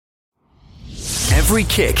Every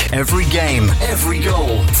kick, every game, every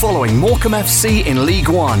goal. Following Morecambe FC in League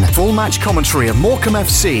One. Full match commentary of Morecambe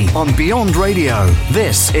FC on Beyond Radio.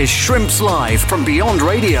 This is Shrimps Live from Beyond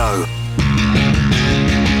Radio.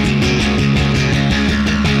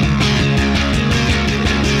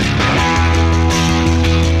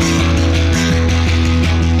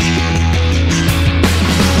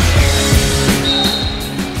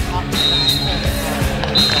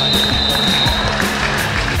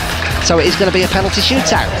 So it is going to be a penalty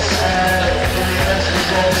shootout.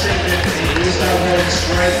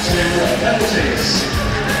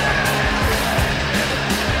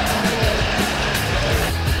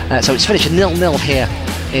 So it's finished 0-0 here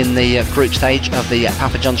in the group stage of the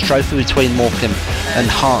Papa John's Trophy between Morecambe and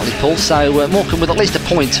Hartlepool. So Morecambe with at least a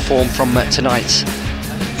point to form from tonight's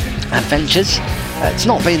adventures. It's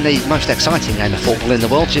not been the most exciting game of football in the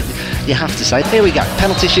world, you have to say. Here we go,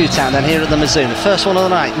 penalty shootout then here at the Mazuma. First one of the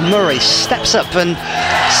night, Murray steps up and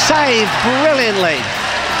saved brilliantly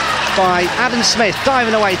by Adam Smith,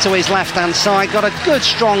 diving away to his left-hand side. Got a good,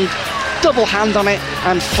 strong double hand on it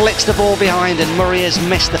and flicks the ball behind, and Murray has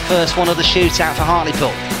missed the first one of the shootout for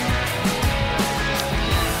Hartlepool.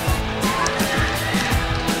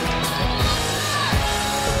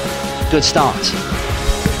 Good start.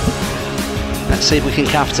 Let's see if we can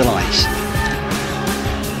capitalise.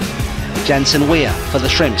 Jensen Weir for the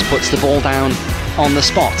Shrimps puts the ball down on the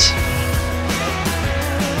spot.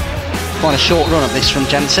 Quite a short run of this from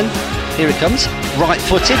Jensen. Here it comes,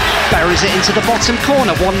 right-footed, buries it into the bottom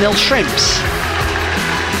corner, 1-0 Shrimps.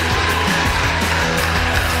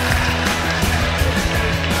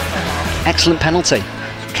 Excellent penalty.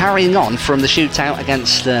 Carrying on from the shootout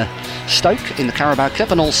against Stoke in the Carabao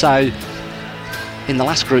Cup, and also in the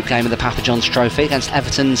last group game of the Papa John's Trophy against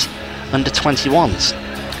Everton's under-21s.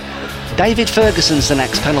 David Ferguson's the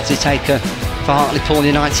next penalty taker for Hartlepool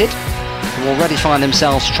United, who already find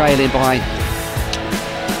themselves trailing by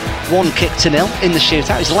 1-0 in the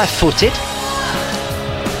shootout. He's left-footed.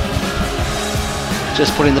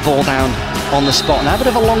 Just putting the ball down on the spot now. A bit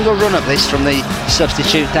of a longer run at this from the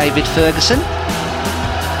substitute David Ferguson.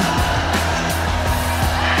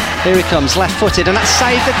 Here he comes, left-footed, and that's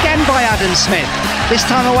saved again by Adam Smith. This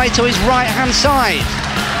time away to his right-hand side.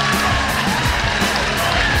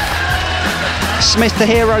 Smith the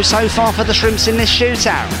hero so far for the Shrimps in this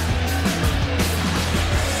shootout.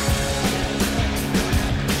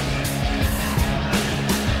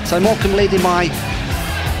 So Morecambe leading by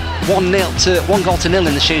 1 goal to nil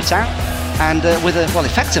in the shootout, and with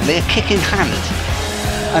effectively a kick in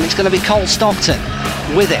hand. And it's going to be Cole Stockton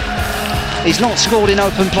with it. He's not scored in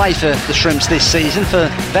open play for the Shrimps this season for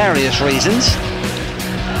various reasons,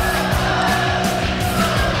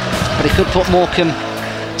 but he could put Morecambe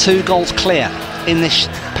 2 goals clear in this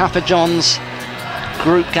Papa John's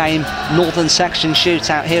group game Northern Section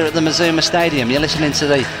shootout here at the Mazuma Stadium. You're listening to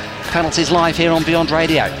the penalties live here on Beyond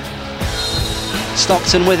Radio.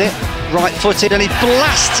 Stockton with it, right-footed, and he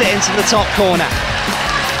blasts it into the top corner.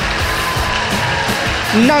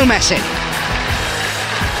 No messing.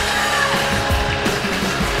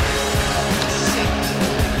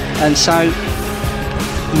 And so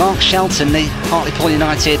Mark Shelton, the Hartlepool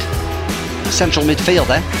United central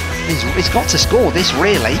midfielder, he's got to score this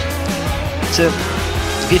really to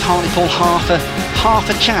give Hartlepool half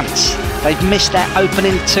a chance. They've missed their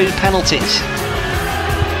opening 2 penalties.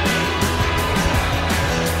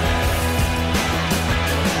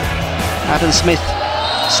 Adam Smith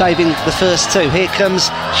saving the first 2. Here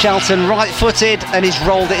comes Shelton, right-footed, and he's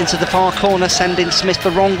rolled it into the far corner, sending Smith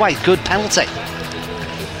the wrong way. Good penalty.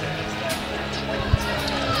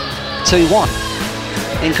 2-1.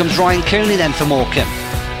 In comes Ryan Cooney then for Morecambe.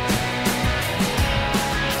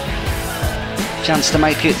 Chance to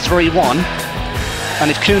make it 3-1.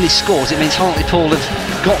 And if Cooney scores, it means Hartlepool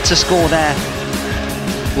have got to score their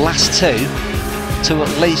last 2 to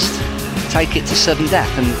at least take it to sudden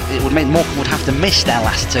death. And it would mean Morecambe would have to miss their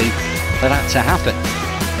last 2 for that to happen.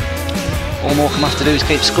 All Morecambe have to do is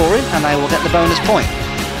keep scoring and they will get the bonus point.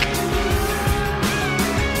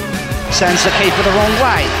 Sends the keeper the wrong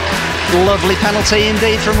way. Lovely penalty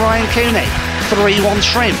indeed from Ryan Cooney. 3-1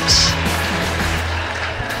 Shrimps.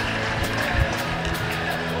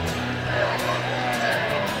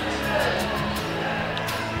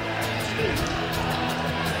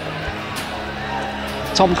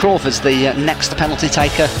 Tom Crawford's the next penalty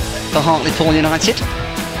taker for Hartlepool United.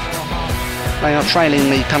 They are trailing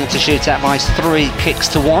the penalty shootout by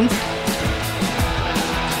 3-1.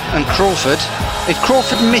 And Crawford, if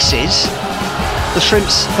Crawford misses, the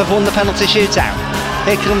Shrimps have won the penalty shootout.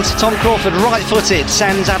 Here comes Tom Crawford, right-footed,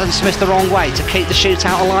 sends Adam Smith the wrong way to keep the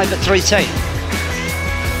shootout alive at 3-2.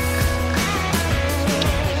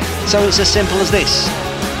 So it's as simple as this.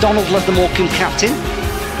 Donald Love, the Morecambe captain.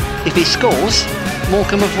 If he scores,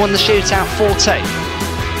 Morecambe have won the shootout 4-2.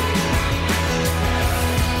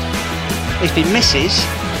 If he misses,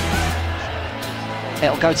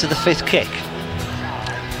 it'll go to the 5th kick.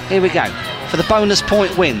 Here we go, for the bonus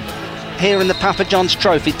point win. Here in the Papa John's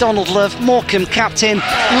Trophy, Donald Love, Morecambe captain.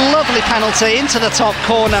 Lovely penalty into the top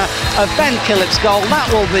corner of Ben Killip's goal. That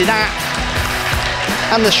will be that.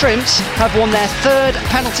 And the Shrimps have won their 3rd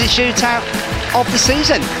penalty shootout of the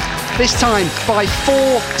season. This time by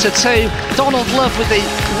 4-2. Donald Love with the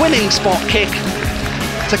winning spot kick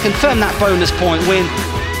to confirm that bonus point win.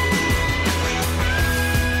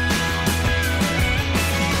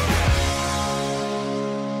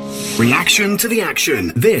 Reaction to the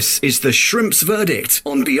action. This is the Shrimps verdict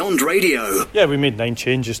on Beyond Radio. Yeah, we made 9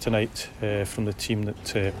 changes tonight from the team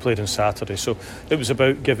that played on Saturday. So it was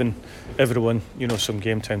about giving everyone, some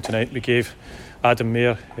game time tonight. We gave Adam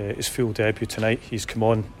Mayer his full debut tonight. He's come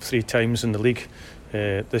on 3 times in the league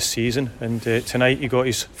this season, and tonight he got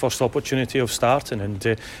his first opportunity of starting,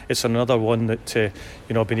 and it's another one that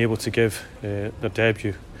I've been able to give their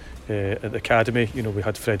debut at the academy. We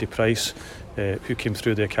had Freddie Price who came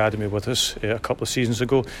through the academy with us a couple of seasons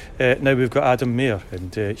ago. Now we've got Adam Mayer,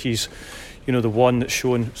 and he's the one that's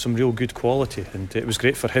shown some real good quality, and it was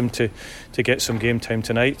great for him to get some game time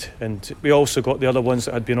tonight. And we also got the other ones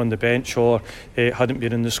that had been on the bench or hadn't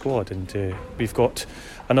been in the squad, and we've got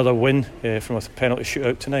another win from a penalty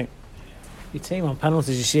shootout tonight. Your team on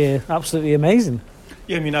penalties this year, absolutely amazing.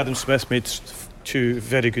 Yeah, Adam Smith made 2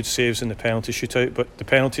 very good saves in the penalty shootout, but the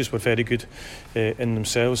penalties were very good in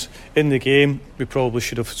themselves. In the game, we probably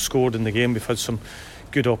should have scored in the game. We've had some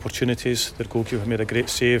good opportunities. The goalkeeper made a great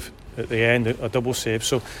save at the end, a double save.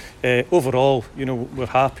 So overall, we're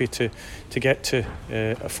happy to get to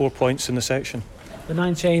 4 points in the section. The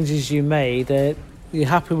 9 changes you made, are you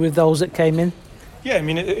happy with those that came in? Yeah,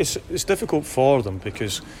 it's difficult for them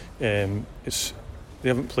because they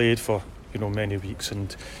haven't played for many weeks,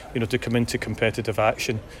 and to come into competitive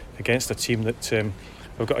action against a team that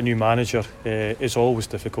have got a new manager is always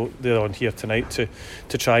difficult. They're on here tonight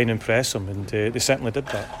to try and impress them, and they certainly did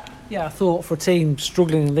that. Yeah, I thought for a team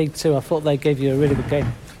struggling in League 2, I thought they gave you a really good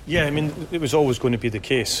game. Yeah, it was always going to be the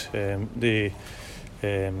case. They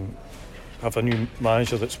have a new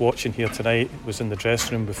manager that's watching here tonight, was in the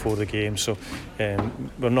dressing room before the game, so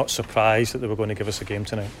we're not surprised that they were going to give us a game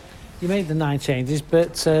tonight. You made the 9 changes,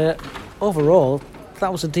 but overall,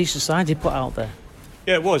 that was a decent side you put out there.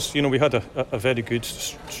 Yeah, it was. We had a very good,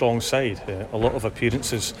 strong side. A lot of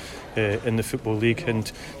appearances in the Football League,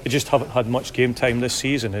 and they just haven't had much game time this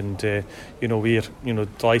season. And we're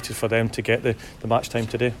delighted for them to get the match time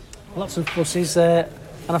today. Lots of pluses,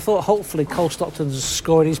 and I thought hopefully Cole Stockton's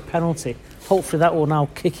scored his penalty. Hopefully that will now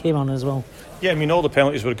kick him on as well. Yeah, all the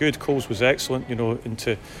penalties were good. Cole's was excellent.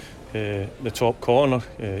 Into the top corner,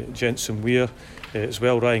 Jensen Weir as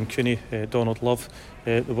well, Ryan Cooney, Donald Love.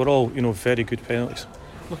 They were all very good penalties.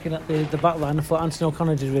 Looking at the back line, I thought Anthony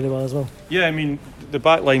O'Connor did really well as well. Yeah, the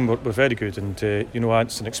back line were very good, and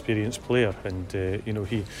Ant's an experienced player, and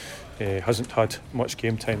he hasn't had much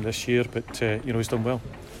game time this year, but he's done well.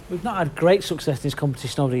 We've not had great success in this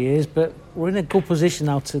competition over the years, but we're in a good position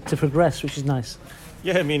now to progress, which is nice.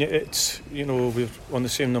 Yeah, it's we're on the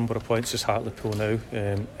same number of points as Hartlepool now.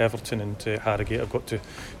 Everton and Harrogate have got to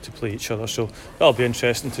play each other, so that'll be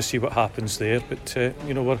interesting to see what happens there. But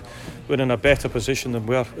we're in a better position than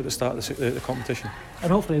we were at the start of the competition.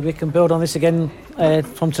 And hopefully we can build on this again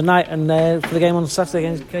from tonight and for the game on Saturday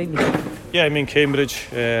against Cambridge. Yeah, Cambridge.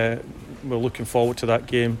 We're looking forward to that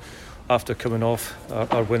game. After coming off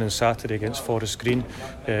our win on Saturday against Forest Green,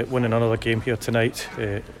 winning another game here tonight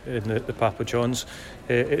in the Papa John's,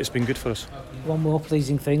 it's been good for us. One more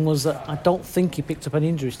pleasing thing was that I don't think he picked up any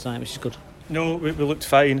injuries tonight, which is good. No, we looked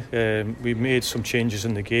fine. We made some changes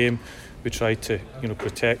in the game. We tried to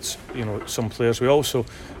protect some players. We also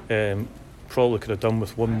probably could have done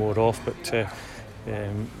with one more off, but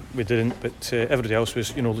we didn't. But everybody else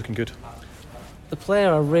was looking good. The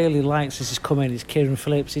player I really like since he's come in is Kieran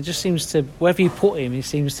Phillips. He just seems to, wherever you put him, he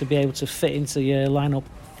seems to be able to fit into your lineup.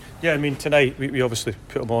 Yeah, tonight we obviously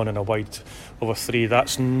put him on in a wide over 3.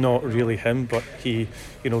 That's not really him, but he,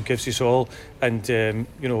 gives his all. And a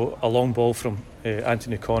long ball from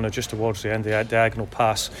Anthony O'Connor just towards the end, the diagonal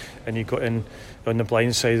pass, and he got in on the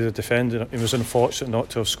blind side of the defender. It was unfortunate not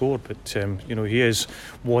to have scored, but he is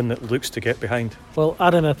one that looks to get behind. Well,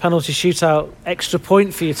 Adam, a penalty shootout extra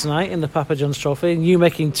point for you tonight in the Papa John's Trophy, and you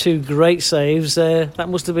making 2 great saves. That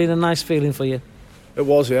must have been a nice feeling for you. It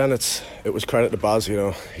was, yeah, and it was credit to Baz.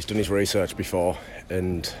 He's done his research before,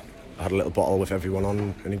 and I had a little bottle with everyone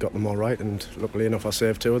on, and he got them all right, and luckily enough I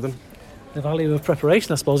saved 2 of them. The value of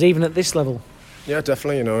preparation, I suppose, even at this level. Yeah,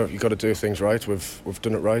 definitely. You've got to do things right. We've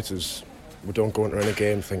done it right. As we don't go into any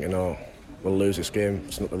game thinking, oh, we'll lose this game.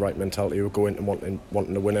 It's not the right mentality. We'll go into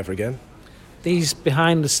wanting to win every game. These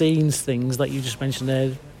behind the scenes things that you just mentioned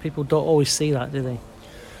there, people don't always see that, do they?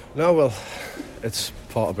 No, well, it's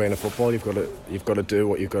part of being a football. You've got to do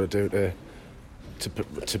what you've got to do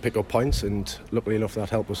to pick up points, and luckily enough that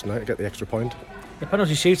helped us tonight to get the extra point. The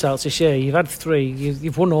penalty shootouts this year, you've had 3,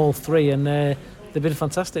 you've won all 3, and they've been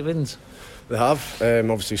fantastic wins. They have.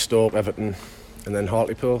 Obviously Stoke, Everton, and then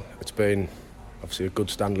Hartlepool. It's been obviously a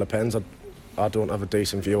good stand of the pens. I don't have a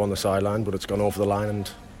decent view on the sideline, but it's gone over the line,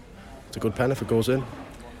 and it's a good pen if it goes in.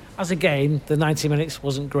 As a game, the 90 minutes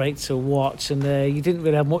wasn't great to watch, and you didn't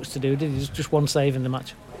really have much to do, did you? Just one save in the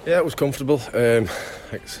match. Yeah, it was comfortable.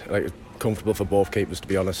 Comfortable for both keepers, to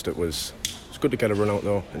be honest. It was good to get a run out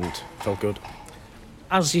though, and felt good.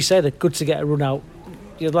 As you said, it's good to get a run out.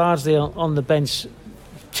 You're largely on the bench,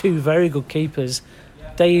 2 very good keepers,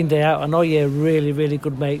 day in, day out. I know you're really, really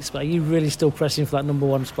good mates, but are you really still pressing for that number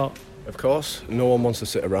 1 spot? Of course, no one wants to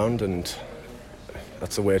sit around, and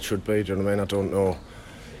that's the way it should be. Do you know what I mean? I don't know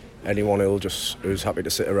anyone who's happy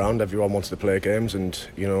to sit around. Everyone wants to play games, and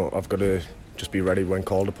I've got to just be ready when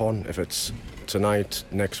called upon. If it's tonight,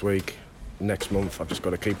 next week, next month, I've just got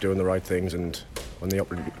to keep doing the right things, and when the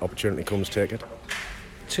opportunity comes, take it.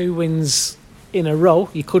 2 wins in a row,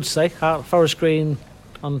 you could say. Forest Green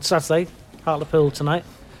on Saturday, Hartlepool tonight.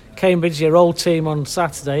 Cambridge, your old team, on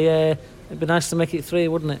Saturday. It'd be nice to make it 3,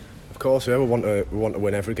 wouldn't it? Of course, yeah. We want to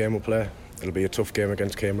win every game we play. It'll be a tough game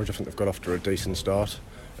against Cambridge. I think they've got off to a decent start,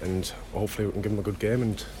 and hopefully we can give them a good game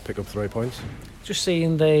and pick up 3 points. Just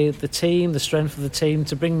seeing the team, the strength of the team,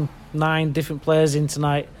 to bring 9 different players in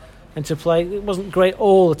tonight and to play, it wasn't great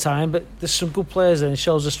all the time, but there's some good players there, and it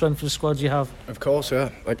shows the strength of the squad you have. Of course, yeah.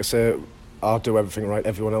 Like I say, I'll do everything right.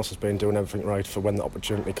 Everyone else has been doing everything right for when the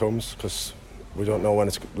opportunity comes, because we don't know when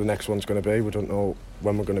the next one's going to be. We don't know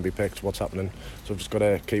when we're going to be picked, what's happening. So we've just got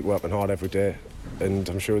to keep working hard every day, and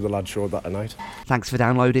I'm sure the lads showed that tonight. Thanks for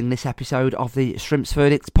downloading this episode of the Shrimps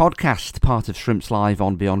Verdicts podcast, part of Shrimps Live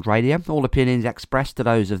on Beyond Radio. All opinions expressed are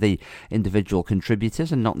those of the individual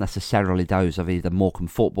contributors and not necessarily those of either Morecambe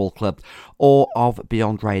Football Club or of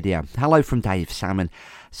Beyond Radio. Hello from Dave Salmon.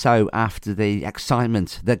 So after the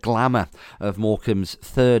excitement, the glamour of Morecambe's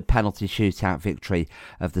 3rd penalty shootout victory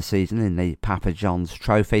of the season in the Papa John's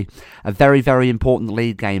Trophy, a very, very important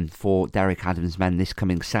league game for Derek Adams' men this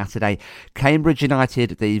coming Saturday. Cambridge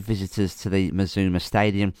United, the visitors to the Mazuma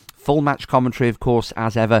Stadium. Full match commentary, of course,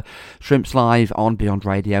 as ever. Shrimps Live on Beyond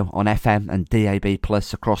Radio, on FM and DAB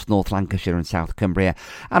Plus across North Lancashire and South Cumbria,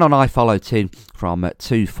 and on iFollow too from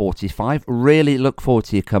 2:45. Really look forward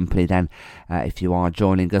to your company then if you are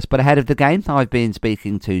joining us. But ahead of the game, I've been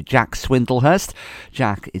speaking to Jack Swindlehurst.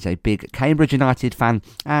 Jack is a big Cambridge United fan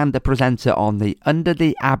and a presenter on the Under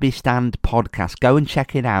The Abbey Stand podcast. Go and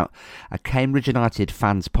check it out, a Cambridge United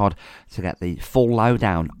fans pod, to get the full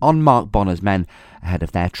lowdown on Mark Bonner's men ahead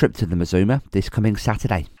of their trip to the Mazuma this coming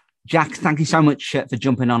Saturday. Jack, thank you so much for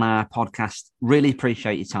jumping on our podcast. Really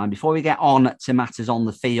appreciate your time. Before we get on to matters on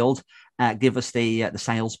the field, give us the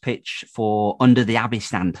sales pitch for Under The Abbey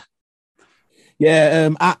Stand. Yeah,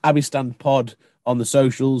 at Abbey Stand Pod on the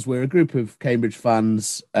socials. We're a group of Cambridge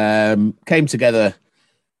fans, came together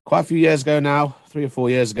quite a few years ago now, 3 or 4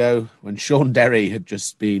 years ago, when Sean Derry had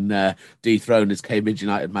just been dethroned as Cambridge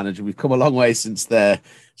United manager. We've come a long way since then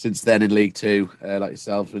in League Two. Like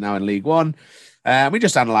yourselves, we're now in League One. We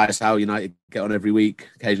just analyse how United get on every week,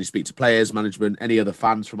 occasionally speak to players, management, any other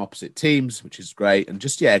fans from opposite teams, which is great. And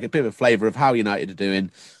just, get a bit of a flavour of how United are doing.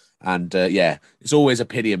 And, it's always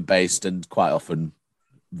opinion-based and quite often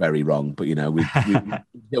very wrong. But,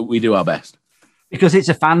 we do our best. Because it's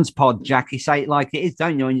a fans pod, Jack. You say it like it is,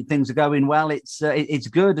 don't you? When things are going well, it's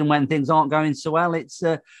good. And when things aren't going so well, it's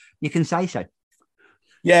you can say so.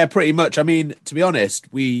 Yeah, pretty much. I mean, to be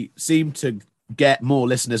honest, we seem to get more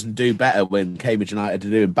listeners and do better when Cambridge United are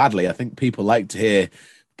doing badly. I think people like to hear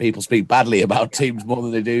people speak badly about teams more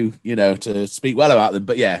than they do, to speak well about them.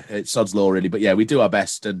 But yeah, it's sod's law, really. But yeah, we do our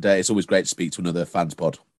best, and it's always great to speak to another fans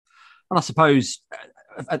pod. And I suppose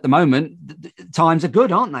at the moment, times are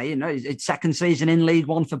good, aren't they? It's second season in League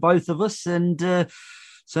One for both of us, and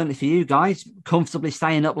certainly for you guys, comfortably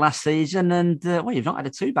staying up last season. And you've not had a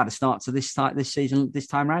too bad a start to this season this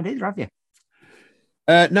time around either, have you?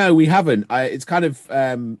 No, we haven't. It's kind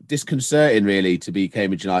of disconcerting, really, to be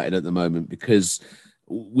Cambridge United at the moment, because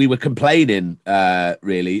we were complaining,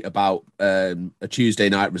 really, about a Tuesday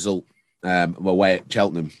night result away at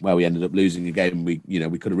Cheltenham, where we ended up losing a game we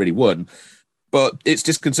could have really won. But it's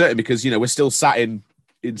disconcerting because, we're still sat in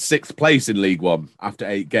sixth place in League One after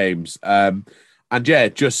 8 games. And yeah,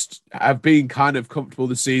 just have been kind of comfortable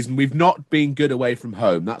this season. We've not been good away from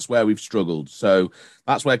home. That's where we've struggled. So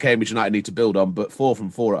that's where Cambridge United need to build on. But 4 from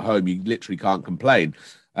 4 at home, you literally can't complain.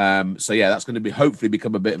 So yeah, that's going to hopefully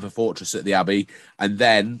become a bit of a fortress at the Abbey, and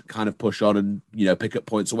then kind of push on and pick up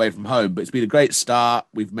points away from home. But it's been a great start.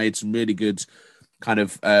 We've made some really good kind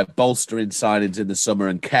of bolstering signings in the summer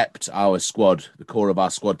and kept our squad, the core of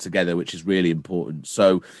our squad, together, which is really important.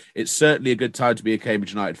 So it's certainly a good time to be a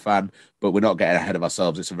Cambridge United fan, but we're not getting ahead of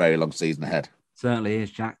ourselves. It's a very long season ahead. Certainly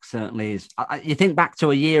is, Jack. Certainly is. You think back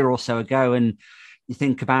to a year or so ago and you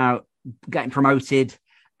think about getting promoted,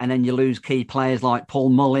 and then you lose key players like Paul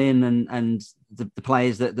Mullin and the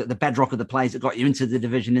players that the bedrock of the players that got you into the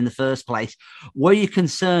division in the first place. Were you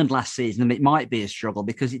concerned last season that it might be a struggle?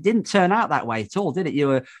 Because it didn't turn out that way at all, did it?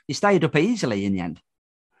 You stayed up easily in the end.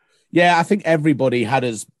 Yeah, I think everybody had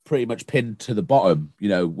us pretty much pinned to the bottom,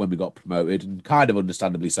 when we got promoted, and kind of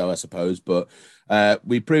understandably so, I suppose. But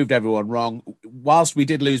we proved everyone wrong. Whilst we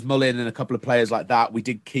did lose Mullin and a couple of players like that, we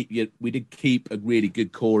did keep a really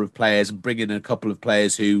good core of players and bring in a couple of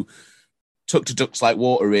players who took to ducks like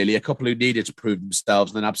water, really. A couple who needed to prove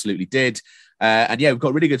themselves and then absolutely did. And yeah, we've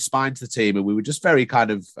got a really good spine to the team, and we were just very kind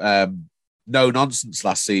of no nonsense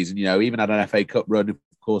last season. Even had an FA Cup run, of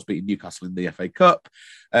course, beating Newcastle in the FA Cup.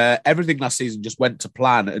 Everything last season just went to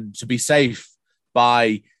plan, and to be safe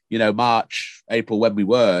by March, April, when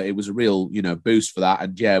it was a real boost for that.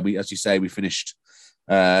 And yeah, we, as you say, we finished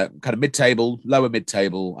kind of mid-table, lower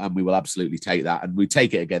mid-table, and we will absolutely take that, and we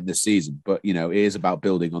take it again this season. But it is about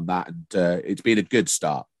building on that, and it's been a good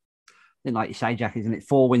start. And like you say, Jack, isn't it?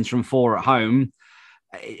 4 wins from 4 at home.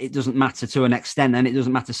 It doesn't matter to an extent, and it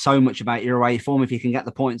doesn't matter so much about your away form. If you can get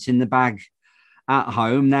the points in the bag at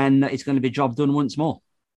home, then it's going to be job done once more.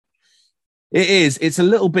 It is. It's a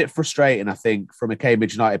little bit frustrating, I think, from a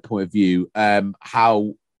Cambridge United point of view,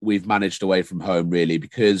 how we've managed away from home, really,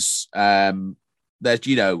 because there's,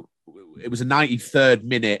 it was a 93rd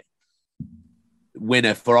minute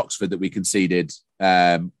winner for Oxford that we conceded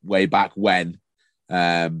way back when.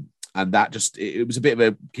 And that it was a bit of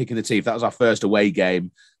a kick in the teeth. That was our first away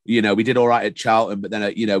game. We did all right at Charlton, but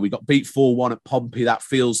then, we got beat 4-1 at Pompey. That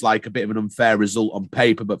feels like a bit of an unfair result on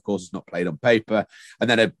paper, but of course it's not played on paper. And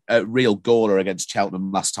then a real gauler against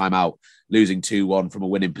Cheltenham last time out, losing 2-1 from a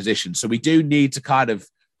winning position. So we do need to kind of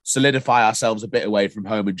solidify ourselves a bit away from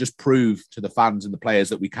home and just prove to the fans and the players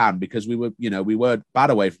that we can, because we were bad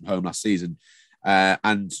away from home last season.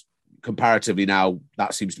 And comparatively now,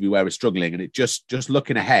 that seems to be where we're struggling. And it just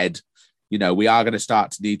looking ahead, we are going to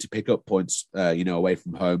start to need to pick up points, away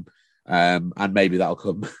from home, and maybe that'll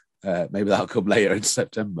come. Maybe that'll come later in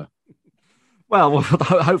September. Well,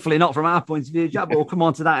 hopefully not from our point of view, Jack, but we'll come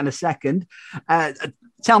on to that in a second.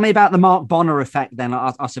 Tell me about the Mark Bonner effect. Then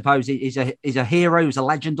I suppose he's a hero, he's a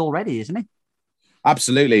legend already, isn't he?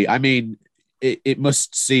 Absolutely. I mean, it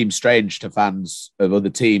must seem strange to fans of other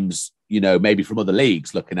teams, maybe from other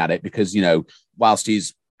leagues, looking at it, because whilst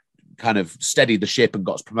he's kind of steadied the ship and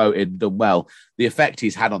got us promoted and done well, the effect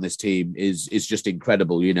he's had on this team is just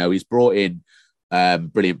incredible. He's brought in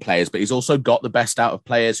brilliant players, but he's also got the best out of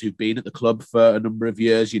players who've been at the club for a number of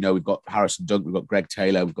years. We've got Harrison Dunk, we've got Greg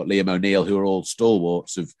Taylor, we've got Liam O'Neill, who are all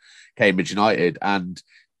stalwarts of Cambridge United. And,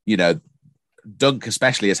 Dunk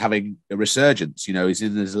especially is having a resurgence. He's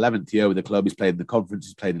in his 11th year with the club. He's played in the conference,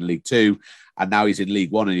 he's played in League Two, and now he's in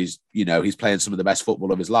League One, and he's playing some of the best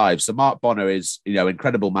football of his life. So Mark Bonner is,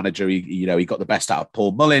 incredible manager. He got the best out of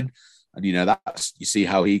Paul Mullin, and that's, you see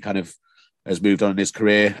how he kind of has moved on in his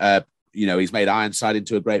career. He's made Ironside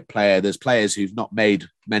into a great player. There's players who've not made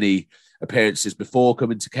many appearances before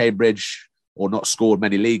coming to Cambridge, or not scored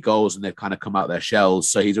many league goals, and they've kind of come out their shells.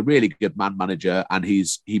 So he's a really good man manager, and he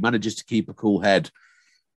manages to keep a cool head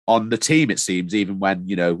on the team, it seems. Even when,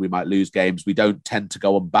 we might lose games, we don't tend to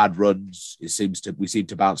go on bad runs. We seem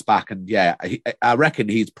to bounce back. And yeah, I reckon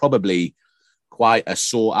he's probably quite a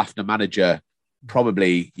sought after manager.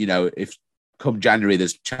 Probably, if come January,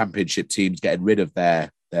 there's championship teams getting rid of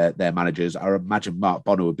their managers, I imagine Mark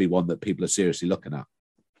Bonner would be one that people are seriously looking at.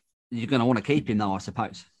 You're going to want to keep him though, I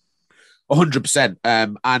suppose. 100%.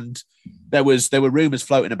 And there were rumours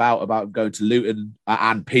floating about going to Luton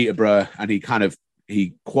and Peterborough, and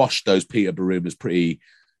he quashed those Peterborough rumours pretty,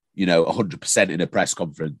 100% in a press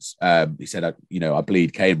conference. He said, I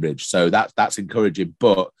bleed Cambridge. So that's encouraging,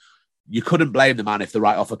 but you couldn't blame the man if the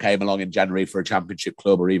right offer came along in January for a championship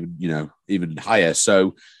club, or even higher.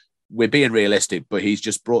 So we're being realistic, but he's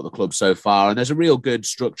just brought the club so far, and there's a real good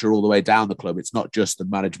structure all the way down the club. It's not just the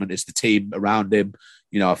management, it's the team around him.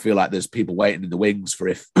 I feel like there's people waiting in the wings for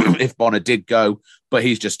if if Bonner did go, but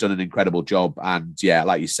he's just done an incredible job. And yeah,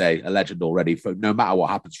 like you say, a legend already. For no matter what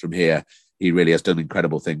happens from here, he really has done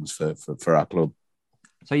incredible things for our club.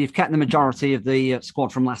 So you've kept the majority of the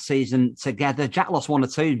squad from last season together. Jack lost one or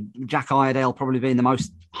two. Jack Iredale probably being the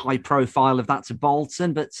most high profile of that to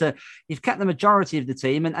Bolton, but you've kept the majority of the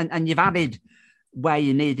team and you've added where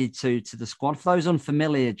you needed to the squad. For those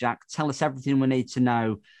unfamiliar, Jack, tell us everything we need to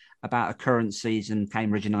know about a current season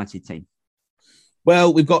Cambridge United team.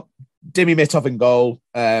 Well, we've got Dimi Mitov in goal.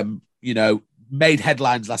 Made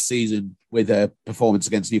headlines last season with a performance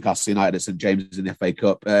against Newcastle United at St James's in the FA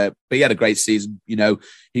Cup. But he had a great season.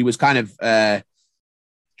 He was kind of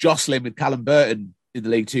jostling with Callum Burton in the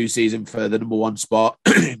League Two season for the number one spot.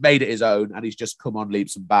 Made it his own, and he's just come on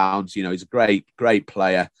leaps and bounds. He's a great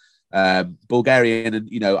player. Bulgarian, and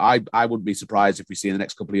I wouldn't be surprised if we see in the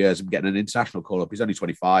next couple of years him getting an international call up. He's only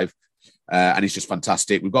 25, and he's just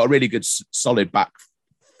fantastic. We've got a really good, solid back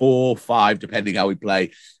 4-5, depending how we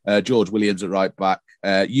play. George Williams at right back.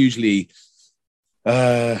 Usually,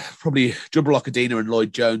 probably Jubril Okadina and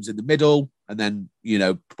Lloyd Jones in the middle, and then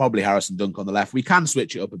probably Harrison Dunk on the left. We can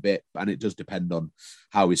switch it up a bit, and it does depend on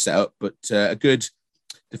how we set up. But a good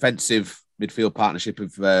defensive midfield partnership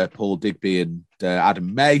of Paul Digby and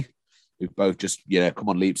Adam May, who've both just come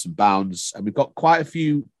on leaps and bounds. And we've got quite a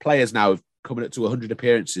few players now coming up to 100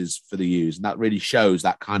 appearances for the U's, and that really shows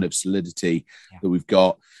that kind of solidity that we've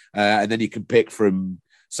got. And then you can pick from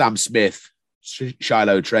Sam Smith,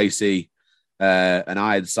 Shiloh Tracy, an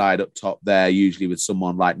Ironside up top there, usually with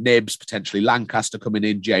someone like Nibs, potentially Lancaster coming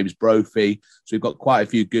in, James Brophy. So we've got quite a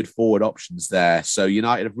few good forward options there. So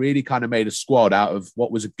United have really kind of made a squad out of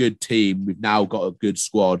what was a good team. We've now got a good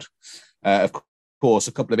squad. Of course,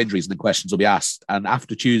 a couple of injuries and the questions will be asked. And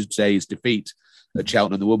after Tuesday's defeat at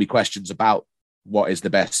Cheltenham, there will be questions about what is the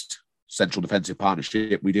best central defensive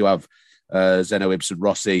partnership. We do have Zeno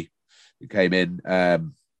Ibsen-Rossi, who came in,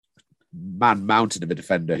 man-mountain of a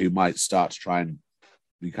defender who might start to try and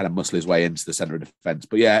kind of muscle his way into the centre of defence.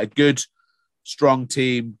 But yeah, a good, strong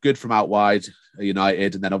team, good from out wide,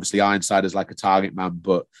 United. And then obviously Ironside is like a target man,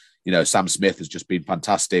 but, Sam Smith has just been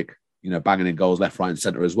fantastic, banging in goals left, right and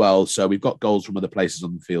centre as well. So we've got goals from other places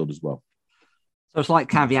on the field as well. So it's like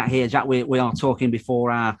caveat here, Jack, we are talking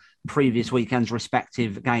before our previous weekend's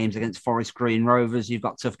respective games against Forest Green Rovers. You've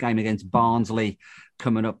got a tough game against Barnsley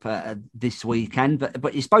coming up this weekend.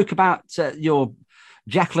 But you spoke about your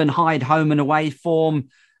Jekyll and Hyde home and away form.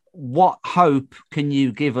 What hope can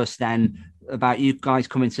you give us then about you guys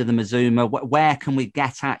coming to the Mazuma? Where can we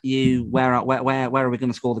get at you? Where are we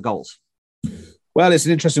going to score the goals? Well, it's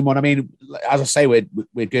an interesting one. I mean, as I say,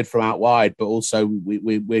 we're good from out wide, but also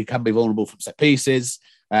we can be vulnerable from set pieces.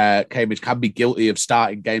 Cambridge can be guilty of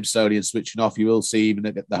starting games slowly and switching off. You will see even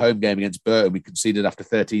at the home game against Burton, we conceded after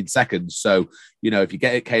 13 seconds. So, if you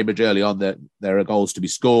get at Cambridge early on, there are goals to be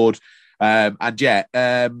scored.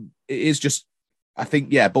 It is just, I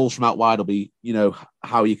think, balls from out wide will be,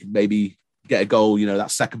 how you can maybe get a goal,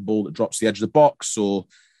 that second ball that drops the edge of the box or,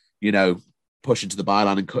 push into the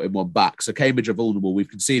byline and cut in one back. So Cambridge are vulnerable. We've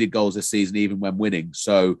conceded goals this season, even when winning.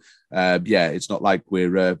 So, it's not like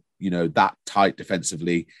we're, that tight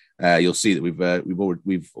defensively. You'll see that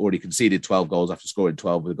we've already conceded 12 goals after scoring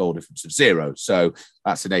 12 with a goal difference of 0. So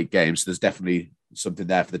that's in 8 games. So there's definitely something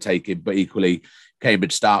there for the taking. But equally,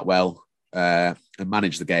 Cambridge start well and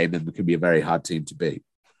manage the game, then it can be a very hard team to beat.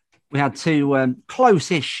 We had 2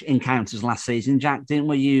 close-ish encounters last season, Jack, didn't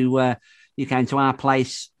we? You came to our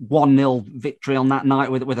place, 1-0 victory on that night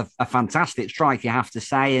with a fantastic strike, you have to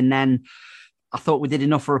say. And then I thought we did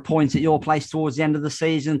enough for a point at your place towards the end of the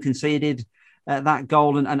season, conceded that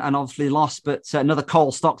goal and obviously lost. But another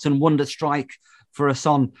Cole Stockton wonder strike for us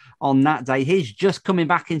on that day. He's just coming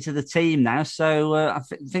back into the team now. So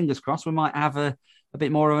fingers crossed we might have a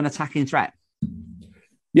bit more of an attacking threat.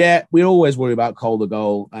 Yeah, we always worry about Cole the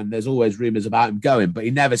goal, and there's always rumours about him going, but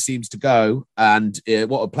he never seems to go. And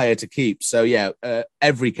what a player to keep. So yeah,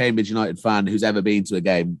 every Cambridge United fan who's ever been to a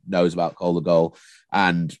game knows about Cole the goal,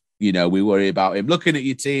 and we worry about him. Looking at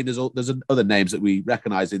your team, there's other names that we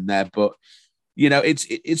recognise in there, but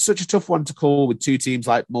it's such a tough one to call with 2 teams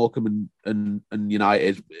like Morecambe and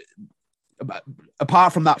United.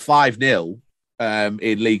 Apart from that 5-0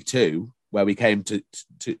 in League Two, where we came to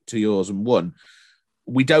yours and won.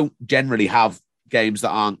 We don't generally have games that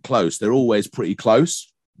aren't close. They're always pretty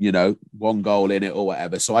close, 1 goal in it or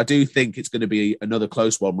whatever. So I do think it's going to be another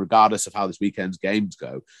close one, regardless of how this weekend's games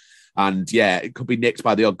go. And yeah, it could be nicked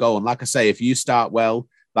by the odd goal. And like I say, if you start well,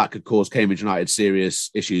 that could cause Cambridge United serious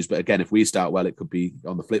issues. But again, if we start well, it could be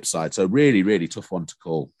on the flip side. So really, really tough one to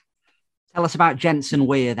call. Tell us about Jensen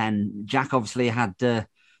Weir then. Jack obviously had the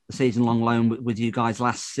season-long loan with you guys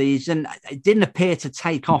last season. It didn't appear to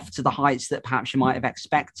take off to the heights that perhaps you might have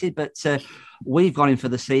expected, but we've got him for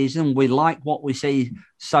the season. We like what we see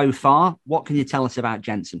so far. What can you tell us about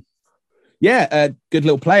Jensen? Yeah, a good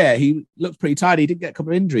little player. He looked pretty tired. He did get a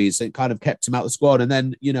couple of injuries. So it kind of kept him out of the squad. And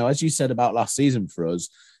then, as you said about last season for us,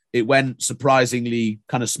 it went surprisingly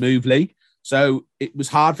kind of smoothly. So it was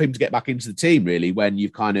hard for him to get back into the team, really, when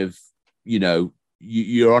you've kind of,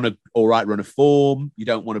 you're on a all right run of form. You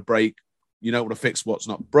don't want to break. You don't want to fix what's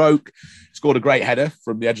not broke. Scored a great header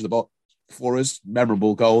from the edge of the box for us.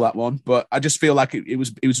 Memorable goal, that one. But I just feel like it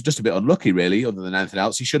was just a bit unlucky, really, other than anything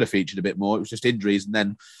else. He should have featured a bit more. It was just injuries and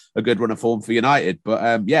then a good run of form for United.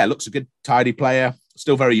 But looks a good, tidy player.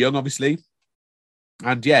 Still very young, obviously.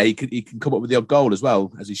 And he can come up with the odd goal as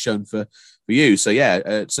well, as he's shown for you. So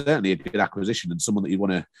certainly a good acquisition and someone that you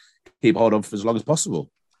want to keep hold of for as long as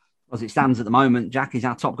possible. As it stands at the moment, Jack is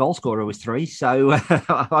our top goal scorer with 3. So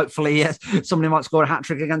hopefully somebody might score a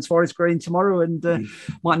hat-trick against Forest Green tomorrow and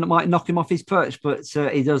might knock him off his perch. But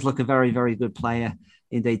he does look a very, very good player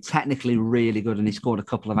indeed. Technically really good. And he scored a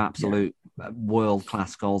couple of absolute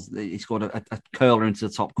world-class goals. He scored a curler into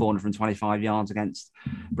the top corner from 25 yards against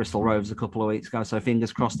Bristol Rovers a couple of weeks ago. So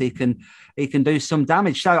fingers crossed he can do some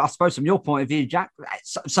damage. So I suppose from your point of view, Jack,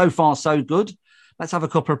 so far so good. Let's have a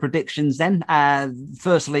couple of predictions then.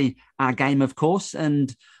 Firstly, our game, of course,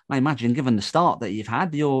 and I imagine, given the start that you've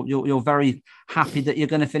had, you're very happy that you're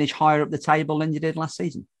going to finish higher up the table than you did last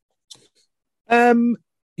season. Hopefully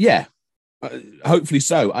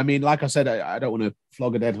so. I mean, like I said, I don't want to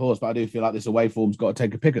flog a dead horse, but I do feel like this away form's got to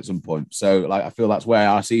take a pick at some point. So, I feel that's where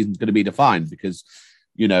our season's going to be defined because,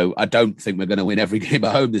 I don't think we're going to win every game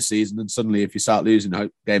at home this season. And suddenly, if you start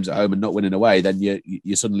losing games at home and not winning away, then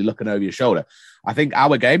you're suddenly looking over your shoulder. I think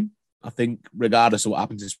our game, regardless of what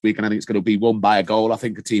happens this week, and I think it's going to be won by a goal. I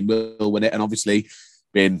think a team will win it. And obviously,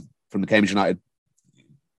 being from the Cambridge United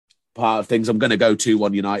part of things, I'm going to go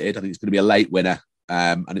 2-1 United. I think it's going to be a late winner.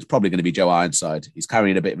 And it's probably going to be Joe Ironside. He's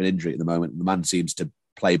carrying a bit of an injury at the moment. The man seems to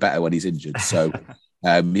play better when he's injured. So,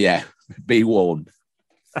 be warned.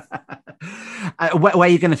 Where are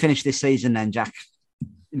you going to finish this season then, Jack?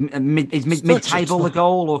 Is mid-table the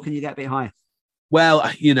goal, or can you get a bit higher? Well,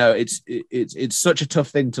 it's such a tough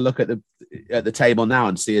thing to look at the table now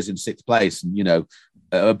and see us in 6th place, and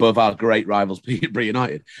above our great rivals, Peterborough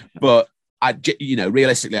United. But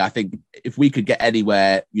realistically, I think if we could get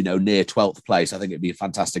anywhere, near 12th place, I think it'd be a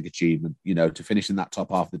fantastic achievement. To finish in that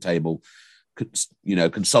top half of the table.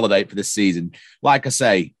 Consolidate for this season. Like I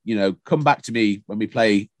say, come back to me when we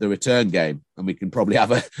play the return game and we can probably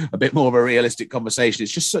have a bit more of a realistic conversation.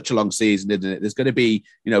 It's just such a long season, isn't it? There's going to be,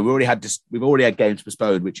 we've already had games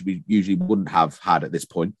postponed, which we usually wouldn't have had at this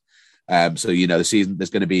point. So, the season,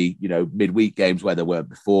 there's going to be, midweek games where there weren't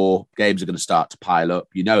before. Games are going to start to pile up.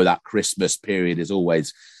 That Christmas period is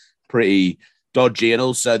always pretty dodgy. And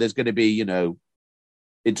also there's going to be,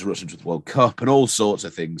 interruptions with the World Cup and all sorts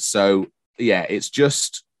of things. So,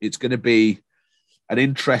 it's going to be an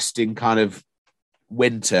interesting kind of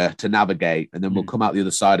winter to navigate, and then we'll come out the other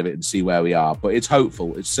side of it and see where we are. But it's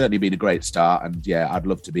hopeful. It's certainly been a great start, and I'd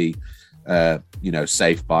love to be,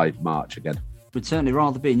 safe by March again. Would certainly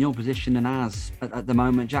rather be in your position than ours at the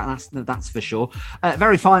moment, Jack. That's for sure.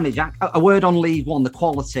 Very finally, Jack, a word on League One, the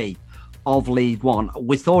quality of League One.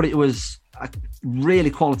 We thought it was a really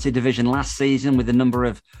quality division last season with a number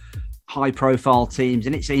of high-profile teams,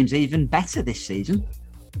 and it seems even better this season.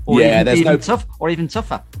 Even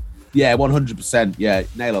tougher. Yeah, 100%. Yeah,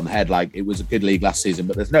 nail on the head. It was a good league last season,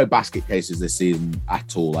 but there's no basket cases this season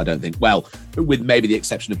at all, I don't think. Well, with maybe the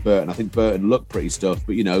exception of Burton. I think Burton looked pretty stuffed,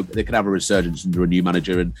 but, they can have a resurgence under a new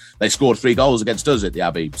manager, and they scored 3 goals against us at the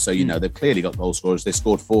Abbey. So, they've clearly got goal scorers. They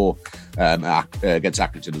scored 4 against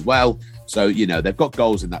Accrington as well. So, they've got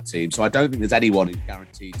goals in that team. So I don't think there's anyone who's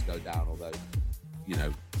guaranteed to go down, although,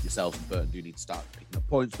 yourself and Burton do need to start picking up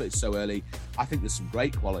points, but it's so early. I think there's some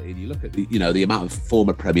great quality, and you look at the amount of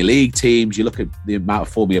former Premier League teams, you look at the amount of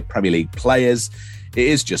former Premier League players. It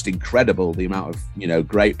is just incredible the amount of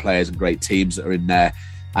great players and great teams that are in there.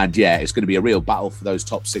 And it's going to be a real battle for those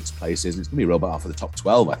top 6 places. And it's going to be a real battle for the top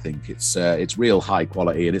 12. I think it's real high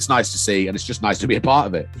quality, and it's nice to see, and it's just nice to be a part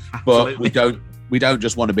of it. Absolutely. But we don't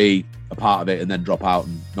just want to be a part of it and then drop out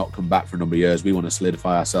and not come back for a number of years. We want to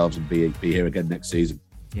solidify ourselves and be here again next season.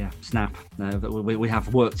 Yeah, snap. We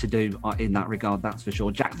have work to do in that regard, that's for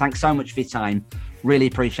sure. Jack, thanks so much for your time. Really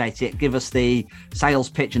appreciate it. Give us the sales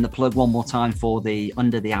pitch and the plug one more time for the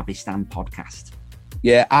Under the Abbey Stand podcast.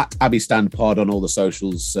 Yeah, at Abbey Stand Pod on all the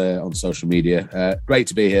socials, on social media. Great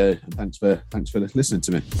to be here, and thanks for listening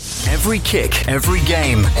to me. Every kick, every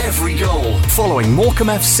game, every goal. Following Morecambe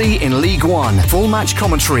FC in League One. Full match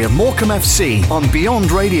commentary of Morecambe FC on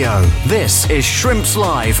Beyond Radio. This is Shrimps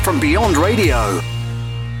Live from Beyond Radio.